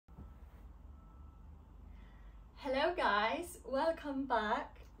Hello guys, welcome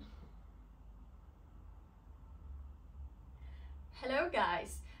back.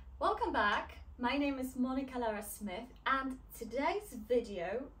 My name is Monica Lara Smith and today's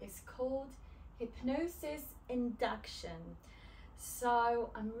video is called Hypnosis Induction.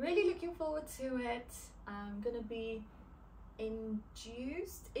 So I'm really looking forward to it. I'm gonna be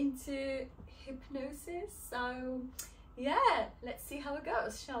induced into hypnosis. So yeah, let's see how it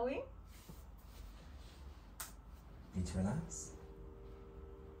goes, shall we? Need to relax.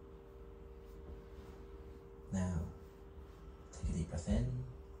 Now, take a deep breath in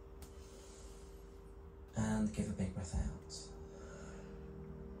and give a big breath out.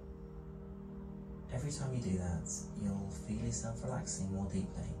 Every time you do that, you'll feel yourself relaxing more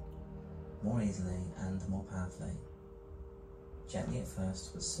deeply, more easily and more powerfully. Gently at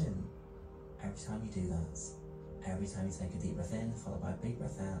first, but soon, every time you do that, every time you take a deep breath in followed by a big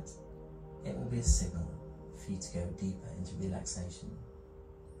breath out, it will be a signal for you to go deeper into relaxation,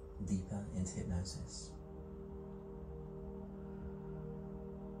 deeper into hypnosis.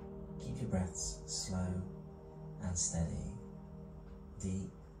 Keep your breaths slow and steady, deep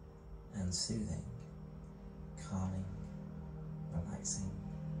and soothing, calming, relaxing.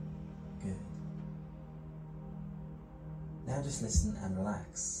 Good. Now just listen and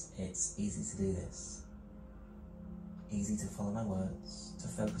relax. It's easy to do this. Easy to follow my words, to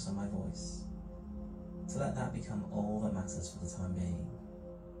focus on my voice, to let that become all that matters for the time being.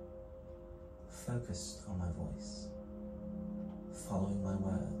 Focused on my voice, following my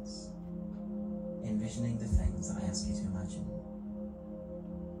words, envisioning the things that I ask you to imagine.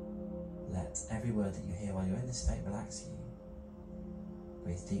 Let every word that you hear while you're in this state relax you.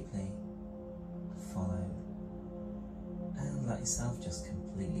 Breathe deeply, follow, and let yourself just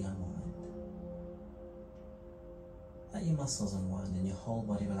completely unwind. Let your muscles unwind and your whole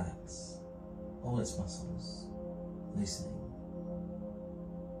body relax. All its muscles loosening,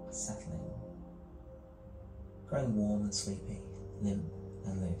 settling, growing warm and sleepy, limp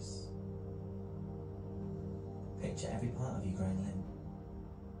and loose. Picture every part of you growing limp,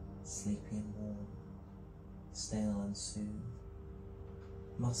 sleepy and warm, still and soothed.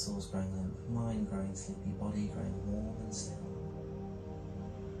 Muscles growing limp, mind growing sleepy, body growing warm and still.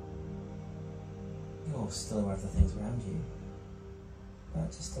 You're still aware of the things around you, but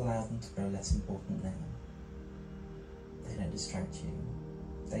just allow them to grow less important now. They don't distract you,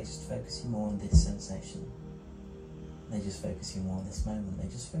 they just focus you more on this sensation. They just focus you more on this moment, they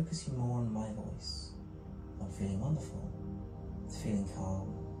just focus you more on my voice, on feeling wonderful, feeling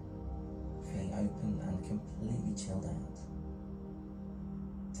calm, feeling open and completely chilled out.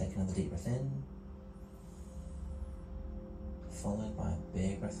 Take another deep breath in, followed by a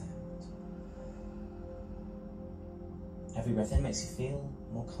big breath out. Every breath in makes you feel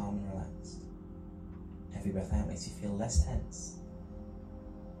more calm and relaxed. Every breath out makes you feel less tense.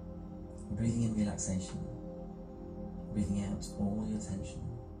 Breathing in relaxation, breathing out all your tension.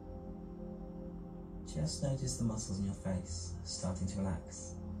 Just notice the muscles in your face starting to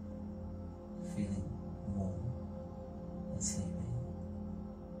relax, feeling warm and sleepy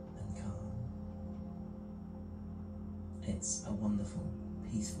and calm. It's a wonderful,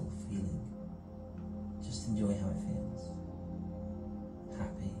 peaceful feeling. Just enjoy how it feels.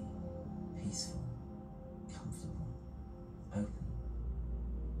 Happy, peaceful, comfortable, open.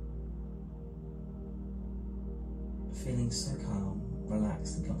 Feeling so calm,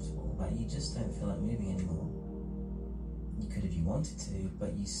 relaxed and comfortable that you just don't feel like moving anymore. You could if you wanted to,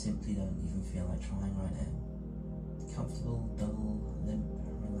 but you simply don't even feel like trying right now. Comfortable, dull, limp,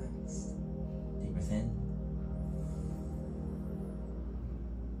 relaxed. Deep breath in.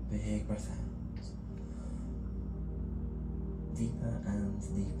 Big breath out. Deeper and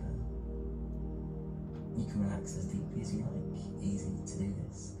deeper. You can relax as deeply as you like. Easy to do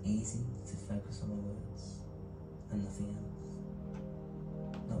this. Easy to focus on my words and nothing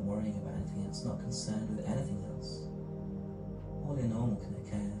else. Not worrying about anything else, not concerned with anything else. All your normal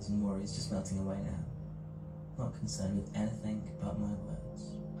cares and worries just melting away now. Not concerned with anything but my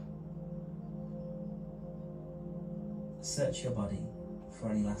words. Search your body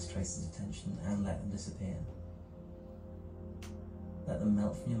for any last traces of tension and let them disappear. Let them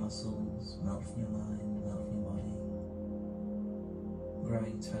melt from your muscles, melt from your mind, melt from your body.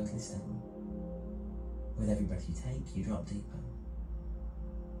 Growing totally still. With every breath you take, you drop deeper.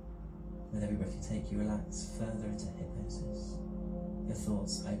 With every breath you take, you relax further into hypnosis. Your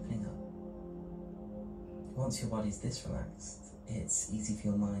thoughts opening up. Once your body's this relaxed, it's easy for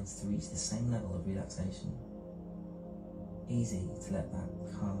your mind to reach the same level of relaxation. Easy to let that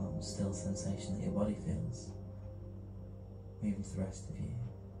calm, still sensation that your body feels move into the rest of you.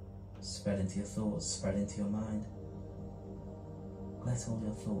 spread into your thoughts, spread into your mind. Let all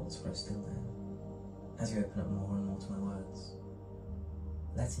your thoughts grow still now, as you open up more and more to my words.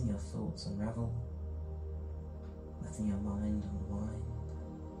 Letting your thoughts unravel, letting your mind unwind,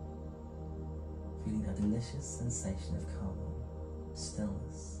 feeling a delicious sensation of calm,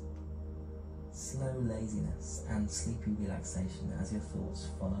 stillness, slow laziness and sleepy relaxation as your thoughts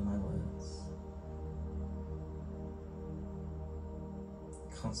follow my words.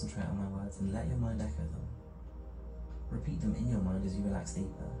 Concentrate on my words and let your mind echo them. Repeat them in your mind as you relax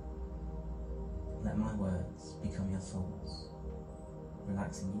deeper. Let my words become your thoughts,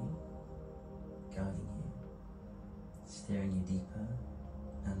 relaxing you, guiding you, steering you deeper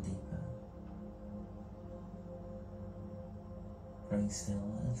and deeper. Growing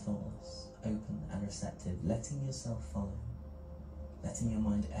still and thoughtless, open and receptive, letting yourself follow, letting your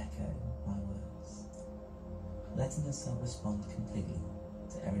mind echo my words, letting yourself respond completely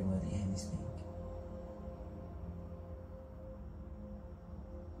to every word that you hear me speak.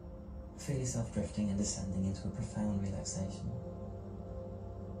 Feel yourself drifting and descending into a profound relaxation.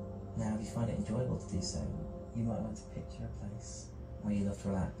 Now, if you find it enjoyable to do so, you might want to picture a place where you love to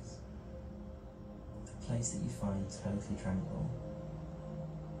relax, a place that you find totally tranquil.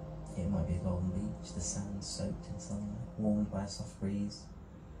 It might be a golden beach, the sand soaked in sunlight, warmed by a soft breeze.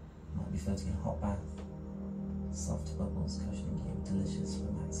 It might be floating in a hot bath, soft bubbles cushioning you, delicious,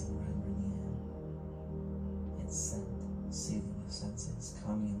 relaxing aroma in the air. Its scent soothing your senses,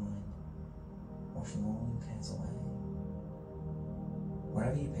 calming your mind, washing all your cares away.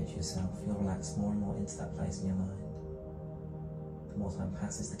 Wherever you picture yourself, you'll relax more and more into that place in your mind. The more time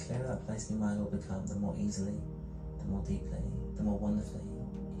passes, the clearer that place in your mind will become, the more easily, the more deeply, the more wonderfully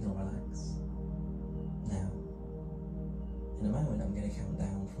you'll relax. Now, in a moment I'm going to count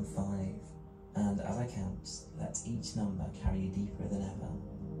down from 5, and as I count, let each number carry you deeper than ever.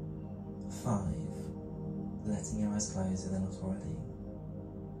 5, letting your eyes close if they're not already.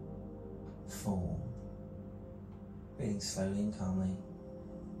 4, breathing slowly and calmly,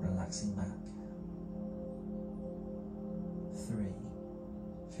 relaxing back. 3,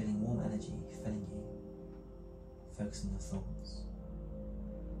 feeling warm energy filling you, focusing your thoughts.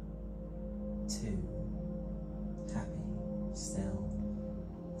 2, happy, still,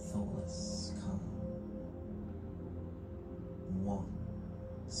 thoughtless, calm. 1,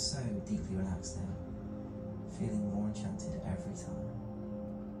 so deeply relaxed now, feeling more enchanted every time.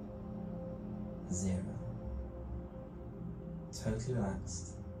 0, totally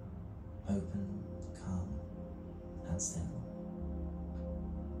relaxed, open, calm, and still.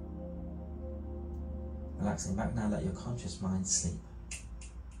 Relaxing back now, let your conscious mind sleep.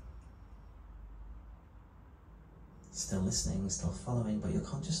 Still listening, still following, but your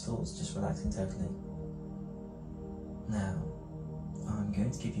conscious thoughts just relaxing totally. Now, I'm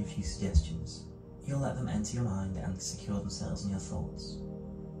going to give you a few suggestions. You'll let them enter your mind and secure themselves in your thoughts.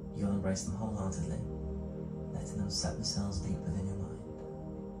 You'll embrace them wholeheartedly, letting them set themselves deep within your mind.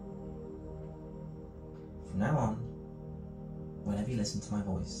 From now on, whenever you listen to my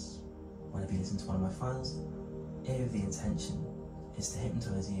voice, whenever you listen to one of my files, if the intention is to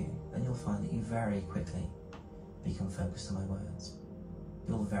hypnotise you, then you'll find that you very quickly become focused on my words.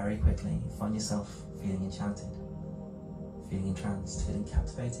 You'll very quickly find yourself feeling enchanted, feeling entranced, feeling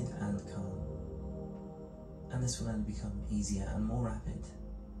captivated and calm. And this will only become easier and more rapid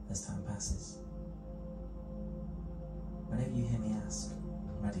as time passes. Whenever you hear me ask,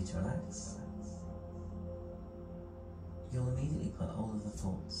 ready to relax, you'll immediately put all of the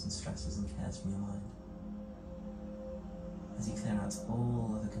thoughts and stresses and cares from your mind, as you clear out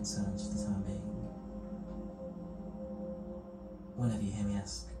all of the concerns for the time being. Whenever you hear me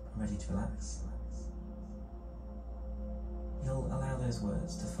ask, ready to relax, you'll allow those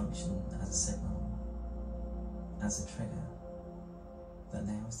words to function as a signal, as a trigger, that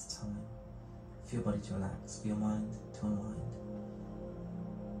now is the time for your body to relax, for your mind to unwind.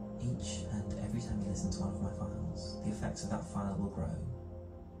 Each and every time you listen to one of my files, the effects of that file will grow.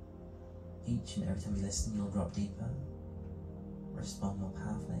 Each and every time you listen, you'll drop deeper, respond more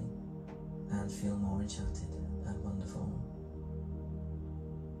powerfully, and feel more enchanted and wonderful.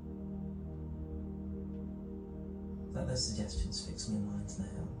 Let those suggestions fix in your minds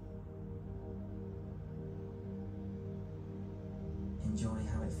now. Enjoy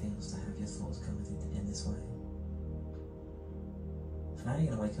how it feels to have your thoughts guided in this way. For now,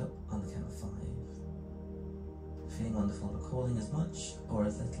 you're going to wake up on the count of 5, feeling wonderful, recalling as much or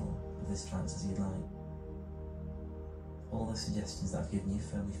as little of this trance as you'd like. All the suggestions that I've given you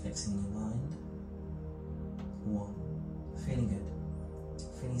firmly fixing in your mind. 1, feeling good,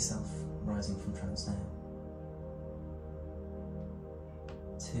 feeling yourself rising from trance now.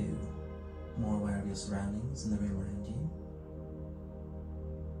 2, 2, more aware of your surroundings and the room around you.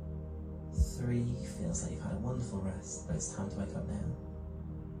 3, feels like you've had a wonderful rest, but it's time to wake up now.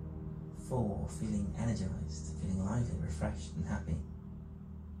 4, feeling energised, feeling lively, refreshed and happy.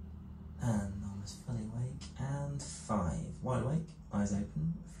 And almost fully awake. And 5, wide awake, eyes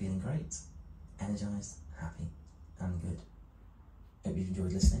open, feeling great, energised, happy and good. Hope you've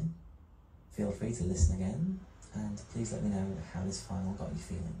enjoyed listening. Feel free to listen again, and please let me know how this final got you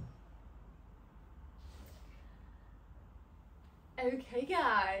feeling. Okay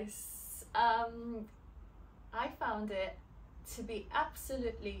guys, I found it to be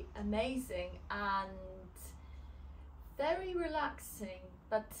absolutely amazing and very relaxing,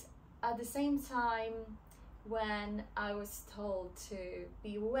 but at the same time, when I was told to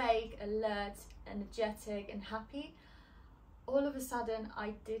be awake, alert, energetic and happy, all of a sudden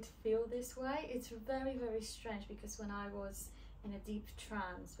I did feel this way. It's very, very strange, because when I was in a deep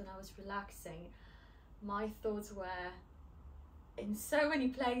trance, when I was relaxing, my thoughts were in so many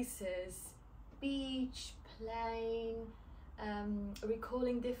places: beach, plane,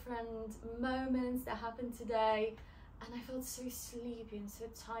 recalling different moments that happened today, and I felt so sleepy and so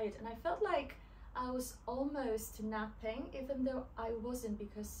tired, and I felt like I was almost napping, even though I wasn't,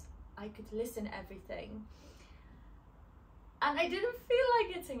 because I could listen to everything. And I didn't feel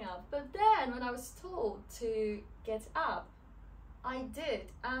like getting up, but then when I was told to get up, I did,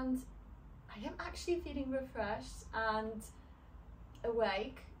 and I am actually feeling refreshed and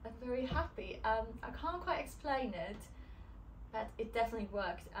awake and very happy. I can't quite explain it, but it definitely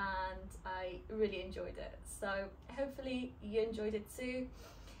worked and I really enjoyed it. So hopefully you enjoyed it too.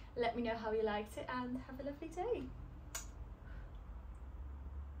 Let me know how you liked it and have a lovely day.